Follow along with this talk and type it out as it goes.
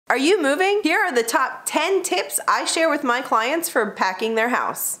Are you moving? Here are the top 10 tips I share with my clients for packing their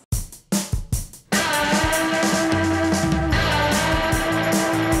house.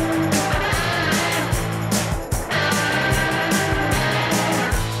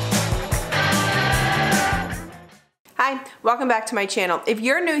 Hi, welcome back to my channel. If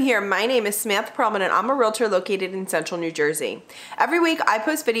you're new here, my name is Samantha Pearlman and I'm a realtor located in Central New Jersey. Every week I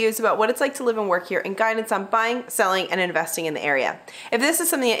post videos about what it's like to live and work here and guidance on buying, selling, and investing in the area. If this is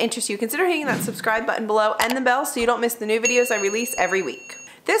something that interests you, consider hitting that subscribe button below and the bell so you don't miss the new videos I release every week.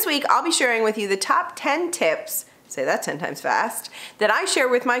 This week I'll be sharing with you the top 10 tips, say that 10 times fast, that I share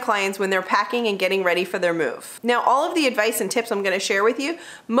with my clients when they're packing and getting ready for their move. Now, all of the advice and tips I'm going to share with you,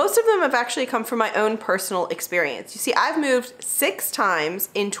 most of them have actually come from my own personal experience. You see, I've moved 6 times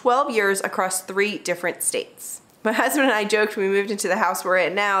in 12 years across 3 different states. My husband and I joked when we moved into the house we're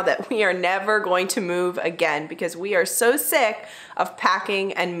in now that we are never going to move again because we are so sick of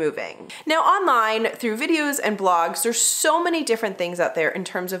packing and moving. Now online, through videos and blogs, there's so many different things out there in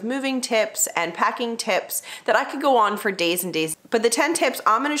terms of moving tips and packing tips that I could go on for days and days. But the 10 tips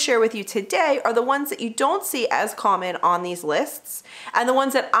I'm going to share with you today are the ones that you don't see as common on these lists and the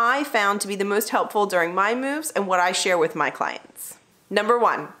ones that I found to be the most helpful during my moves and what I share with my clients. Number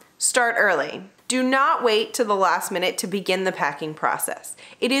 1, start early. Do not wait till the last minute to begin the packing process.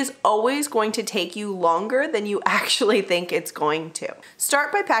 It is always going to take you longer than you actually think it's going to.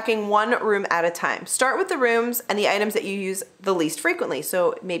 Start by packing one room at a time. Start with the rooms and the items that you use the least frequently.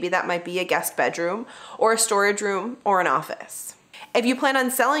 So maybe that might be a guest bedroom or a storage room or an office. If you plan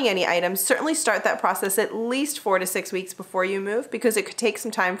on selling any items, certainly start that process at least 4 to 6 weeks before you move because it could take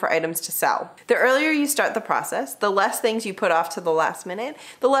some time for items to sell. The earlier you start the process, the less things you put off to the last minute,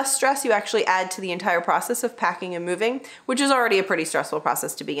 the less stress you actually add to the entire process of packing and moving, which is already a pretty stressful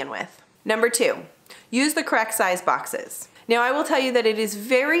process to begin with. Number 2, use the correct size boxes. Now I will tell you that it is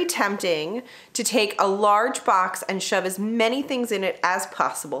very tempting to take a large box and shove as many things in it as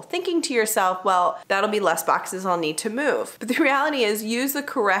possible, thinking to yourself, well, that'll be less boxes I'll need to move. But the reality is use the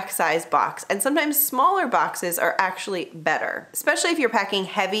correct size box, and sometimes smaller boxes are actually better. Especially if you're packing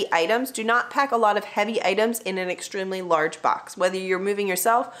heavy items, do not pack a lot of heavy items in an extremely large box. Whether you're moving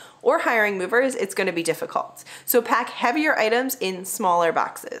yourself or hiring movers, it's going to be difficult. So pack heavier items in smaller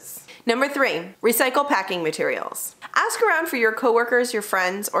boxes. Number 3, recycle packing materials. Ask around for your coworkers, your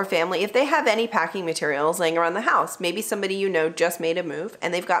friends, or family if they have any packing materials laying around the house. Maybe somebody you know just made a move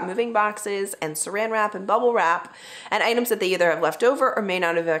and they've got moving boxes and saran wrap and bubble wrap and items that they either have left over or may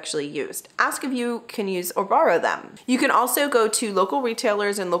not have actually used. Ask if you can use or borrow them. You can also go to local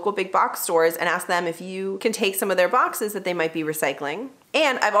retailers and local big box stores and ask them if you can take some of their boxes that they might be recycling.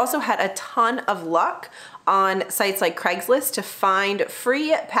 And I've also had a ton of luck on sites like Craigslist to find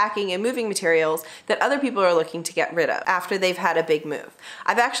free packing and moving materials that other people are looking to get rid of after they've had a big move.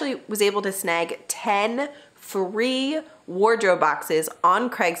 I've actually was able to snag 10 free wardrobe boxes on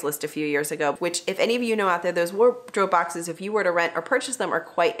Craigslist a few years ago, which if any of you know out there, those wardrobe boxes, if you were to rent or purchase them, are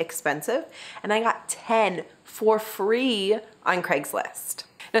quite expensive. And I got 10 for free on Craigslist.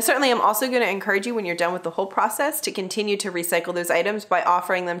 Now, certainly I'm also going to encourage you when you're done with the whole process to continue to recycle those items by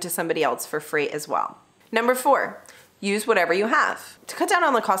offering them to somebody else for free as well. Number 4, use whatever you have. To cut down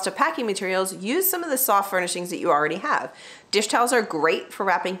on the cost of packing materials, use some of the soft furnishings that you already have. Dish towels are great for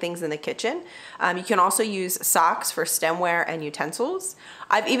wrapping things in the kitchen. You can also use socks for stemware and utensils.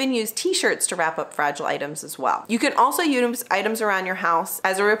 I've even used t-shirts to wrap up fragile items as well. You can also use items around your house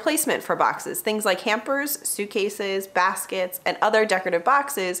as a replacement for boxes. Things like hampers, suitcases, baskets, and other decorative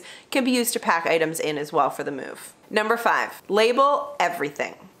boxes can be used to pack items in as well for the move. Number 5, label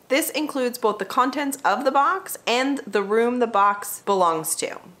everything. This includes both the contents of the box and the room the box belongs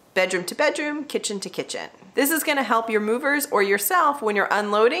to. Bedroom to bedroom, kitchen to kitchen. This is going to help your movers or yourself when you're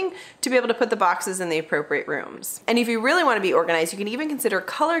unloading to be able to put the boxes in the appropriate rooms. And if you really want to be organized, you can even consider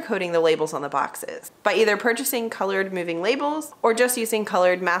color coding the labels on the boxes by either purchasing colored moving labels or just using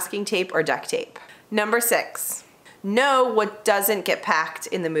colored masking tape or duct tape. Number 6. Know what doesn't get packed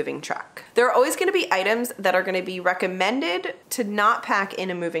in the moving truck. There are always going to be items that are going to be recommended to not pack in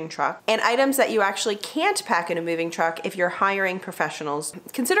a moving truck and items that you actually can't pack in a moving truck if you're hiring professionals.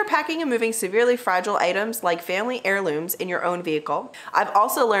 Consider packing and moving severely fragile items like family heirlooms in your own vehicle. I've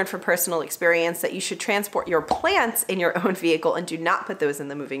also learned from personal experience that you should transport your plants in your own vehicle and do not put those in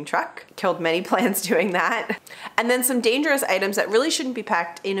the moving truck. Killed many plants doing that. And then some dangerous items that really shouldn't be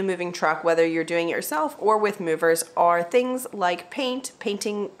packed in a moving truck, whether you're doing it yourself or with movers, are things like paint,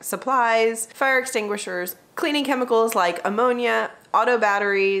 painting supplies, fire extinguishers, cleaning chemicals like ammonia, auto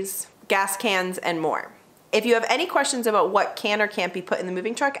batteries, gas cans, and more. If you have any questions about what can or can't be put in the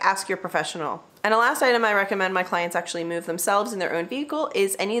moving truck, ask your professional. And the last item I recommend my clients actually move themselves in their own vehicle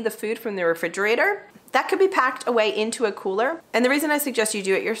is any of the food from the refrigerator. That could be packed away into a cooler. And the reason I suggest you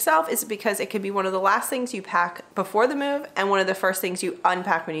do it yourself is because it could be one of the last things you pack before the move and one of the first things you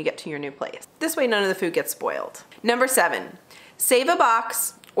unpack when you get to your new place. This way none of the food gets spoiled. Number 7, save a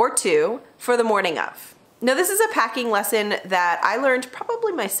box or 2 for the morning of. Now this is a packing lesson that I learned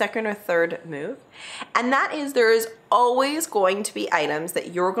probably my second or third move, and that is there is always going to be items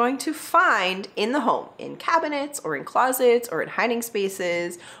that you're going to find in the home, in cabinets or in closets or in hiding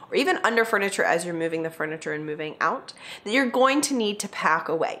spaces or even under furniture as you're moving the furniture and moving out, that you're going to need to pack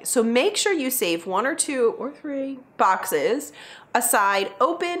away. So make sure you save 1 or 2 or 3 boxes aside,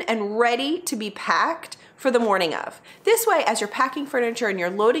 open and ready to be packed for the morning of. This way, as you're packing furniture and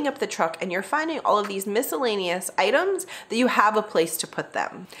you're loading up the truck and you're finding all of these miscellaneous items, that you have a place to put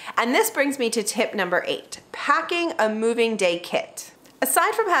them. And this brings me to tip number 8, packing a moving day kit.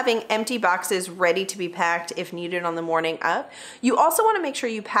 Aside from having empty boxes ready to be packed if needed on the morning of, you also want to make sure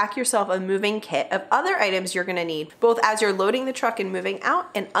you pack yourself a moving kit of other items you're going to need, both as you're loading the truck and moving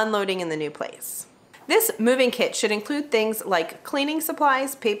out and unloading in the new place. This moving kit should include things like cleaning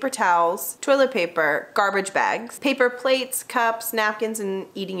supplies, paper towels, toilet paper, garbage bags, paper plates, cups, napkins, and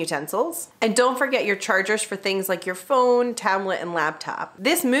eating utensils. And don't forget your chargers for things like your phone, tablet, and laptop.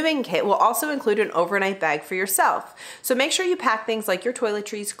 This moving kit will also include an overnight bag for yourself. So make sure you pack things like your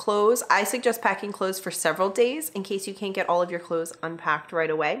toiletries, clothes. I suggest packing clothes for several days in case you can't get all of your clothes unpacked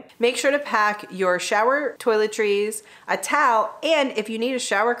right away. Make sure to pack your shower toiletries, a towel, and if you need a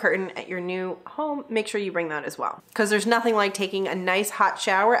shower curtain at your new home, make sure you bring that as well, because there's nothing like taking a nice hot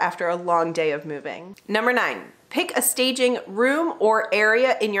shower after a long day of moving. Number 9, pick a staging room or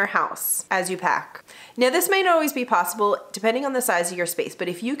area in your house as you pack. Now this may not always be possible depending on the size of your space, but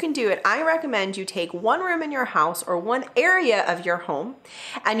if you can do it, I recommend you take one room in your house or one area of your home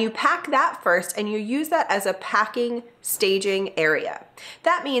and you pack that first and you use that as a packing staging area.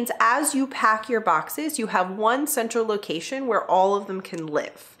 That means as you pack your boxes, you have one central location where all of them can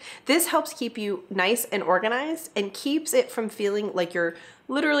live. This helps keep you nice and organized and keeps it from feeling like you're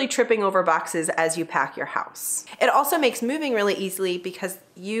literally tripping over boxes as you pack your house. It also makes moving really easily because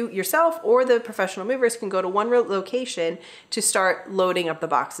you yourself or the professional movers can go to one location to start loading up the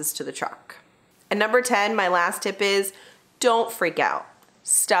boxes to the truck. And number 10, my last tip is don't freak out.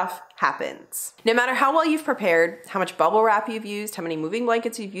 Stuff happens. No matter how well you've prepared, how much bubble wrap you've used, how many moving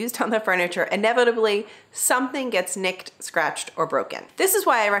blankets you've used on the furniture, inevitably something gets nicked, scratched, or broken. This is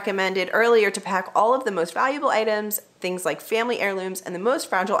why I recommended earlier to pack all of the most valuable items, things like family heirlooms, and the most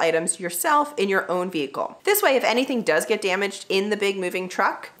fragile items yourself in your own vehicle. This way, if anything does get damaged in the big moving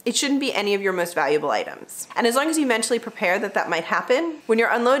truck, it shouldn't be any of your most valuable items. And as long as you mentally prepare that that might happen, when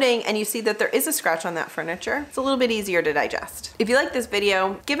you're unloading and you see that there is a scratch on that furniture, it's a little bit easier to digest. If you like this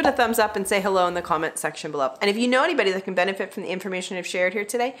video, give it a thumbs up and say hello in the comment section below. And if you know anybody that can benefit from the information I've shared here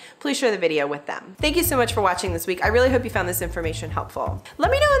today, please share the video with them. Thank you so much for watching this week. I really hope you found this information helpful.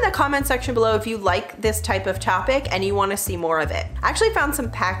 Let me know in the comment section below if you like this type of topic and you want to see more of it. I actually found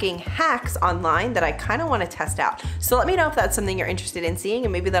some packing hacks online that I kind of want to test out. So let me know if that's something you're interested in seeing,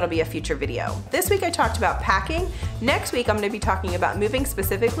 and maybe that'll be a future video. This week I talked about packing. Next week I'm going to be talking about moving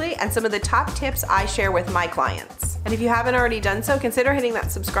specifically and some of the top tips I share with my clients. And if you haven't already done so, consider hitting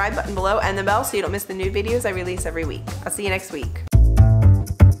that subscribe button below and the bell so you don't miss the new videos I release every week. I'll see you next week.